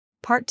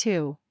Part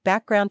 2,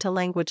 Background to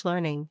Language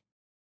Learning.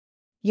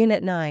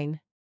 Unit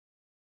 9.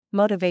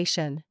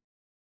 Motivation.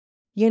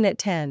 Unit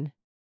 10.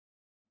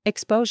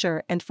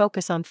 Exposure and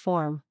focus on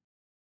form.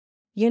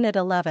 Unit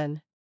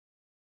 11.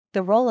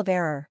 The role of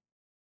error.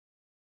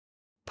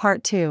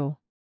 Part 2.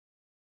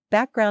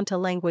 Background to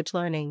language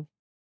learning.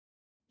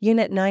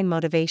 Unit 9.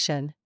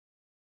 Motivation.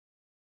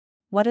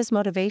 What is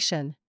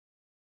motivation?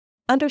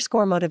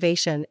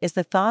 Motivation is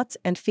the thoughts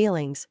and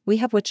feelings we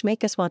have which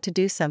make us want to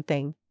do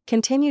something,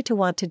 continue to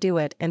want to do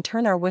it, and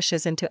turn our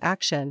wishes into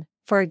action.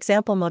 For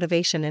example,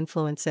 motivation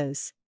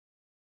influences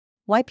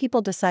why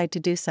people decide to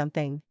do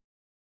something,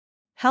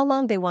 how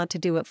long they want to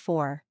do it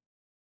for,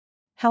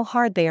 how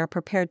hard they are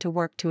prepared to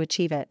work to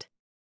achieve it.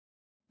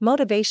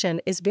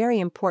 Motivation is very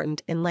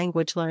important in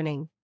language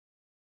learning.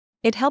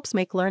 It helps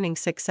make learning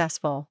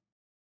successful.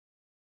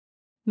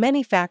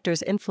 Many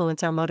factors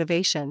influence our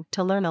motivation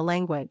to learn a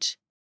language.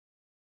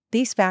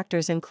 These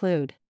factors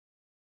include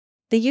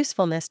the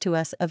usefulness to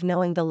us of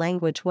knowing the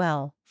language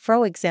well,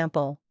 for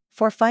example,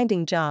 for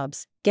finding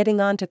jobs, getting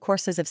on to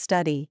courses of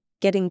study,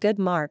 getting good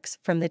marks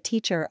from the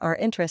teacher, our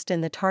interest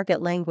in the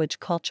target language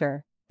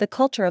culture, the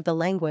culture of the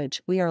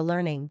language we are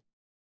learning.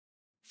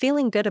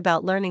 Feeling good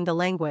about learning the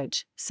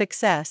language,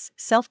 success,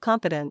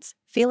 self-confidence,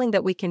 feeling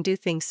that we can do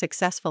things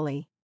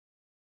successfully.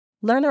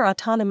 Learner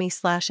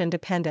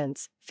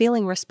autonomy/independence,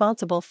 feeling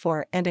responsible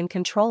for and in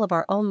control of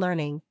our own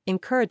learning,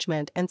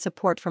 encouragement and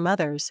support from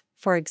others,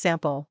 for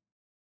example,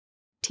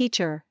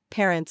 teacher,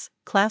 parents,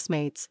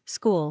 classmates,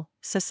 school,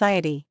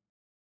 society.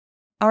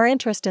 Our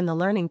interest in the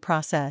learning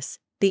process,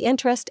 the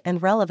interest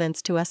and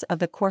relevance to us of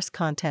the course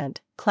content,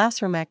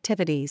 classroom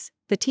activities,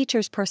 the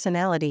teacher's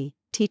personality,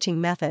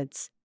 teaching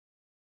methods.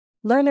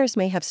 Learners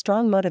may have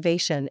strong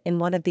motivation in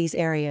one of these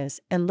areas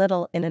and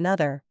little in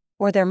another,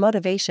 or their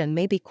motivation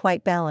may be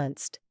quite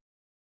balanced.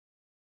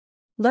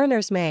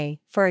 Learners may,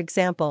 for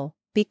example,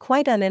 be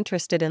quite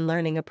uninterested in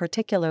learning a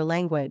particular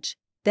language,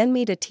 then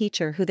meet a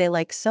teacher who they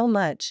like so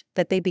much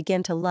that they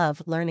begin to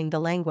love learning the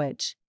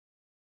language.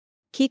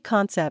 Key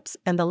concepts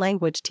and the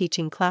language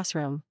teaching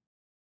classroom.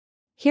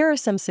 Here are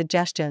some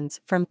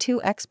suggestions from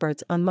 2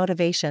 experts on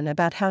motivation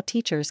about how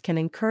teachers can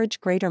encourage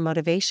greater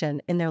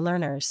motivation in their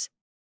learners.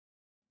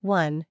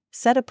 1.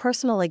 Set a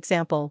personal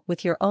example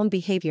with your own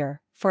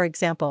behavior, for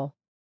example,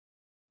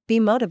 be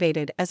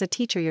motivated as a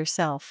teacher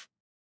yourself.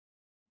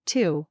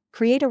 2.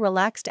 Create a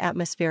relaxed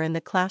atmosphere in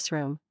the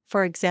classroom,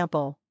 for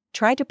example,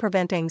 try to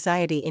prevent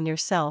anxiety in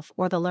yourself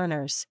or the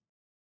learners.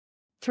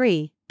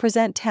 3.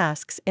 Present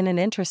tasks in an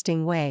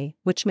interesting way,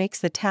 which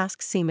makes the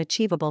tasks seem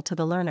achievable to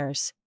the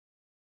learners.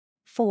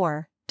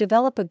 4.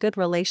 Develop a good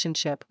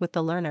relationship with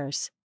the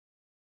learners.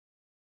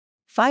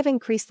 5.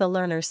 Increase the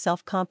learner's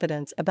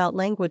self-confidence about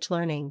language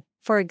learning,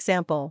 for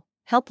example,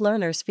 help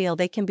learners feel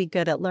they can be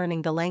good at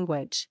learning the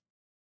language.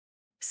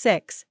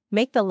 6.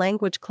 Make the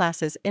language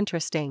classes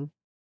interesting.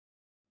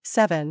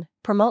 7.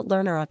 Promote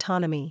learner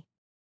autonomy.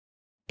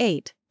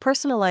 8.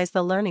 Personalize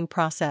the learning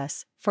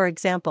process, for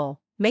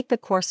example, make the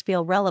course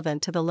feel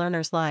relevant to the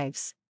learners'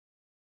 lives.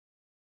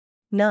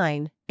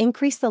 9.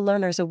 Increase the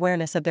learner's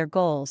awareness of their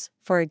goals,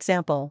 for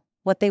example,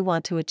 what they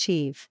want to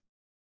achieve.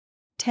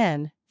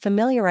 10.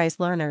 Familiarize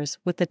learners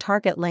with the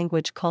target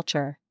language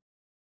culture.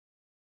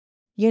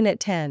 Unit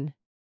 10.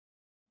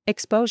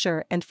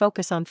 Exposure and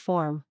focus on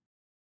form.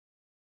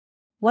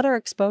 What are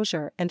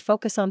exposure and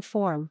focus on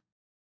form?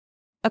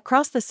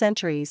 Across the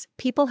centuries,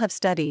 people have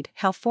studied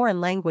how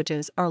foreign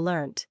languages are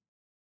learnt.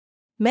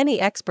 Many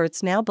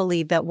experts now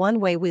believe that one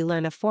way we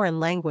learn a foreign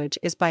language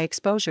is by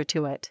exposure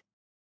to it.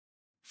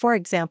 For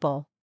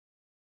example,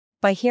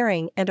 by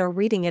hearing and or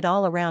reading it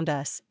all around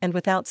us and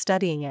without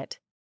studying it.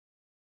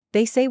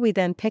 They say we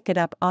then pick it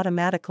up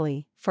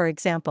automatically, for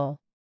example,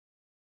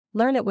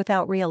 learn it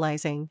without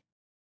realizing.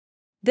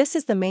 This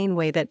is the main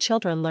way that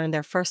children learn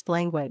their first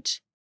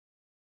language.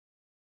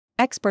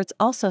 Experts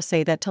also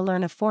say that to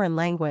learn a foreign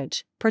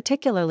language,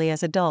 particularly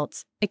as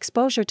adults,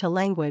 exposure to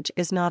language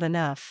is not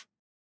enough.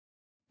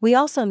 We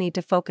also need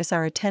to focus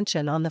our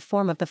attention on the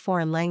form of the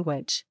foreign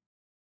language.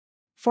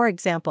 For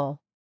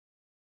example,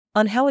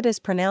 on how it is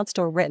pronounced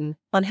or written,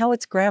 on how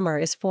its grammar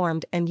is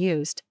formed and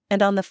used,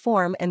 and on the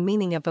form and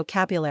meaning of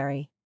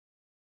vocabulary.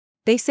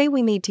 They say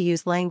we need to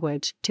use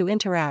language to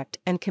interact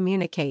and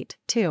communicate,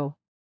 too.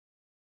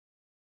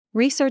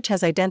 Research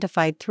has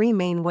identified 3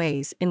 main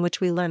ways in which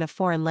we learn a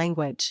foreign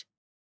language.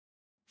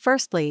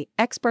 Firstly,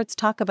 experts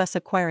talk of us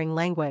acquiring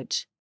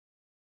language.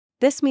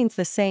 This means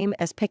the same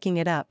as picking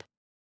it up.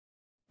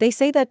 They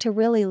say that to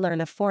really learn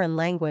a foreign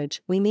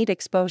language, we need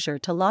exposure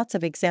to lots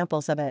of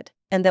examples of it,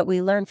 and that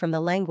we learn from the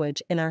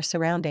language in our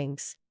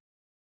surroundings.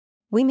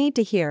 We need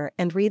to hear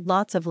and read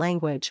lots of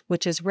language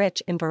which is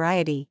rich in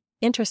variety,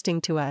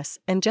 interesting to us,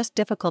 and just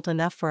difficult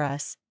enough for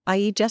us,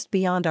 i.e., just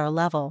beyond our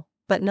level,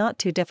 but not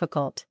too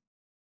difficult.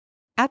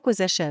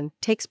 Acquisition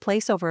takes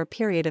place over a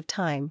period of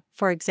time,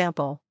 for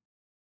example,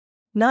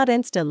 not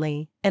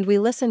instantly, and we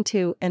listen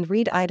to and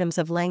read items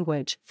of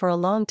language for a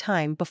long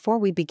time before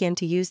we begin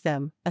to use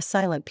them, a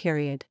silent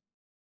period.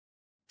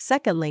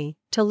 Secondly,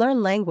 to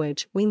learn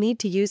language we need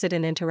to use it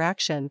in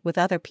interaction with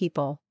other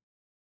people.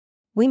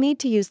 We need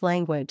to use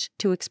language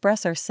to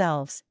express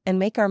ourselves and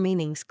make our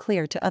meanings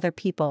clear to other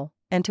people,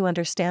 and to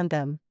understand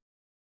them.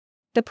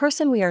 The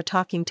person we are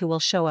talking to will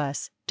show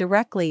us,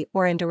 directly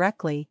or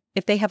indirectly,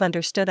 if they have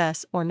understood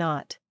us or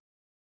not.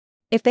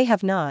 If they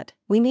have not,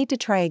 we need to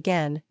try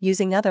again,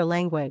 using other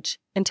language,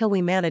 until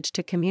we manage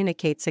to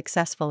communicate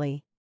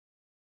successfully.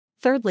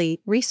 Thirdly,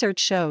 research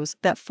shows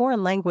that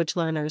foreign language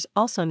learners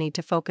also need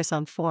to focus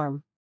on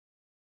form.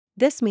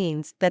 This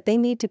means that they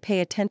need to pay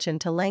attention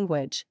to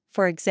language,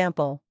 for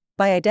example,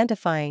 by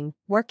identifying,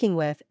 working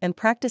with, and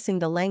practicing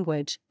the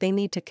language they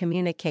need to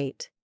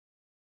communicate.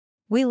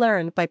 We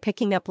learn by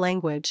picking up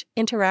language,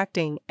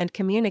 interacting and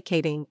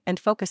communicating, and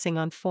focusing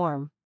on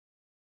form.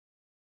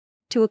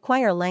 To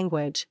acquire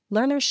language,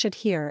 learners should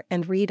hear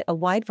and read a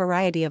wide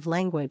variety of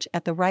language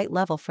at the right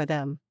level for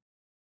them.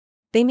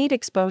 They need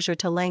exposure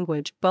to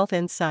language both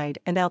inside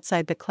and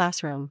outside the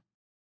classroom.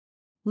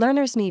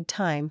 Learners need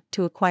time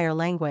to acquire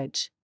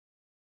language.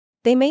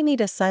 They may need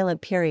a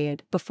silent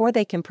period before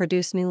they can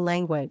produce new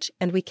language,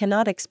 and we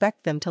cannot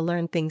expect them to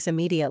learn things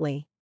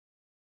immediately.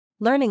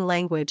 Learning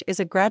language is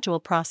a gradual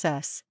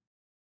process.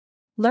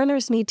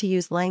 Learners need to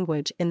use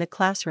language in the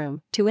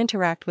classroom to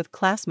interact with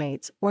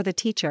classmates or the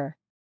teacher.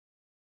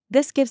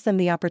 This gives them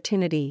the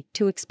opportunity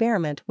to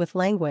experiment with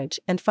language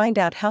and find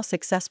out how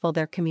successful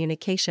their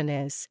communication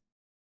is.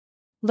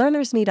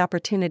 Learners need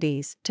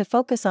opportunities to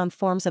focus on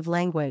forms of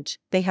language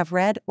they have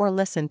read or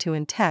listened to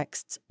in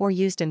texts or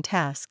used in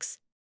tasks.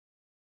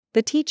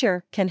 The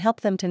teacher can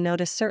help them to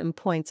notice certain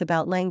points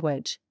about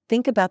language,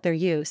 think about their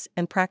use,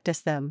 and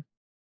practice them.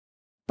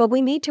 But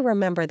we need to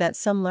remember that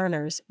some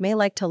learners may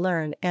like to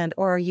learn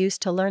and/or are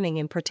used to learning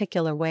in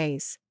particular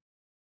ways.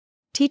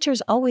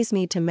 Teachers always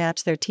need to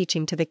match their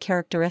teaching to the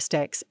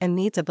characteristics and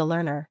needs of the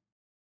learner.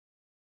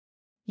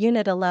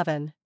 Unit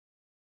 11.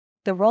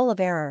 The role of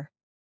error.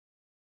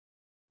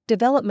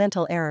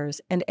 Developmental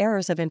errors and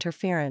errors of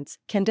interference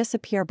can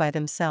disappear by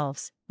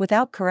themselves,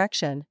 without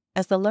correction,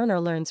 as the learner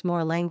learns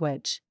more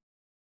language.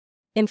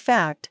 In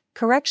fact,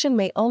 correction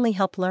may only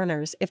help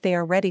learners if they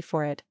are ready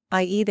for it,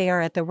 i.e., they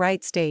are at the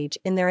right stage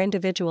in their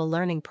individual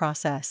learning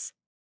process.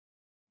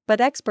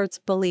 But experts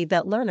believe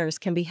that learners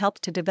can be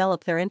helped to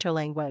develop their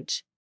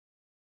interlanguage.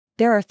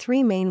 There are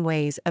 3 main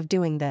ways of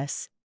doing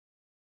this.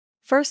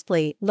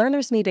 Firstly,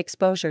 learners need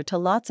exposure to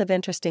lots of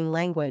interesting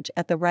language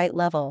at the right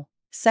level.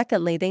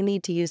 Secondly, they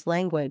need to use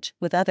language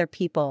with other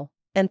people.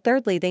 And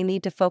thirdly, they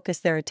need to focus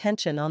their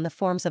attention on the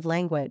forms of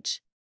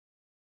language.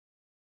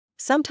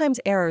 Sometimes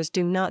errors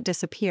do not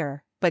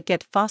disappear, but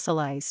get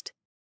fossilized.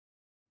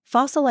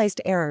 Fossilized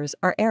errors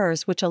are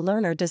errors which a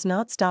learner does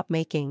not stop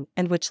making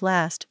and which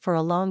last for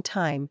a long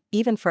time,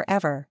 even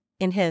forever,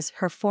 in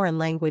his/her foreign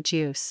language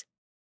use.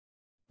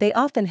 They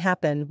often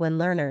happen when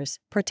learners,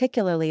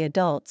 particularly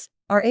adults,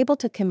 are able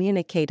to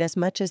communicate as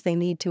much as they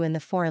need to in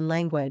the foreign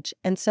language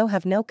and so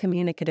have no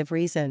communicative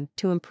reason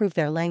to improve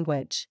their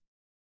language.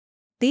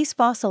 These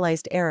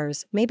fossilized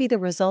errors may be the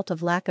result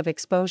of lack of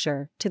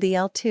exposure to the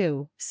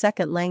L2,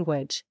 second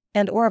language,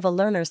 and/or of a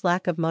learner's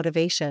lack of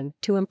motivation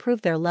to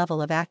improve their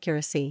level of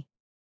accuracy.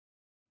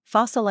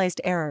 Fossilized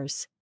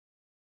errors.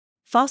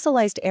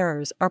 Fossilized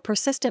errors are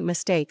persistent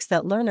mistakes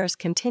that learners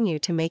continue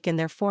to make in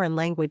their foreign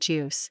language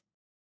use.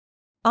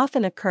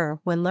 Often occur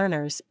when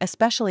learners,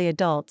 especially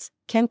adults,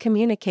 can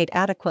communicate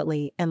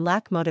adequately and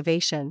lack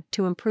motivation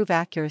to improve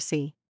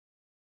accuracy.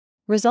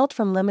 Result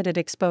from limited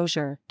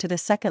exposure to the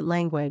second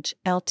language,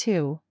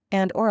 L2,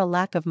 and/or a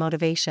lack of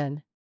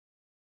motivation.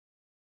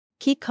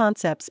 Key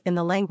concepts in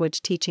the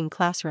language teaching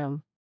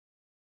classroom.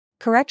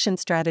 Correction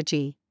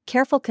strategy.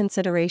 Careful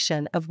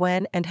consideration of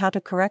when and how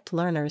to correct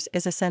learners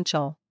is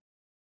essential.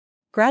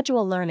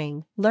 Gradual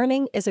learning.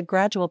 Learning is a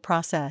gradual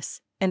process,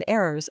 and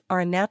errors are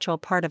a natural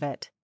part of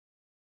it.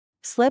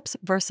 Slips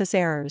versus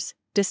errors.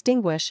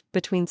 Distinguish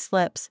between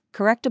slips,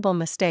 correctable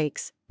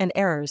mistakes, and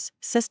errors,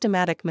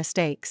 systematic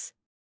mistakes.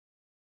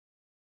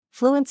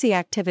 Fluency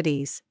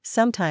activities.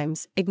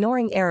 Sometimes,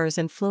 ignoring errors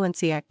in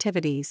fluency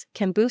activities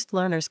can boost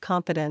learners'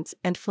 confidence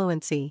and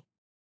fluency.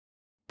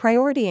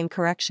 Priority in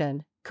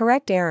correction.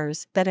 Correct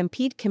errors that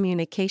impede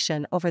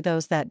communication over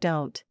those that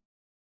don't.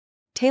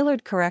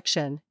 Tailored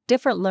correction.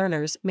 Different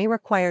learners may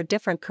require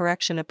different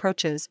correction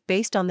approaches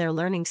based on their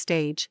learning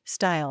stage,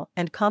 style,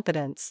 and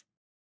competence.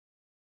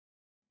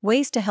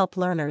 Ways to help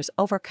learners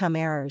overcome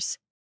errors.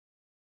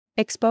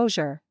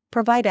 Exposure.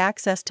 Provide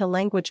access to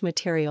language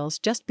materials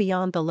just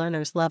beyond the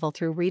learner's level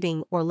through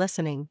reading or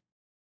listening.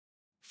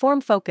 Form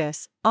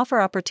focus.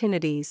 Offer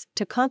opportunities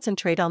to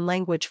concentrate on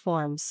language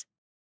forms.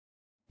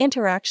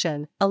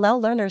 Interaction. Allow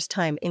learners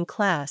time in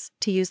class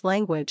to use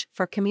language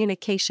for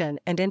communication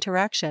and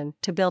interaction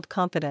to build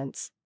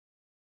confidence.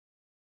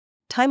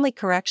 Timely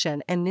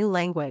correction and new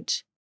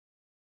language.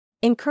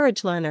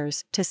 Encourage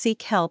learners to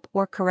seek help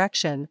or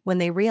correction when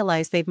they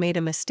realize they've made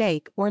a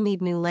mistake or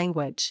need new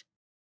language.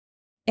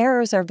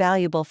 Errors are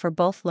valuable for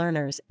both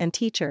learners and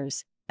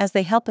teachers, as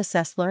they help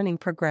assess learning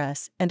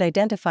progress and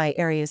identify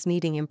areas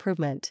needing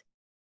improvement.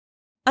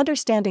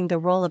 Understanding the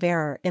role of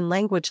error in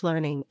language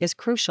learning is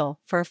crucial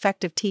for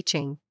effective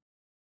teaching.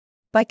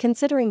 By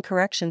considering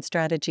correction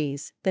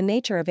strategies, the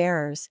nature of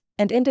errors,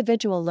 and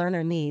individual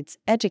learner needs,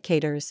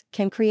 educators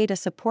can create a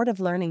supportive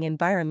learning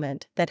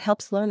environment that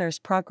helps learners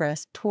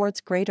progress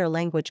towards greater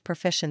language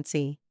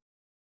proficiency.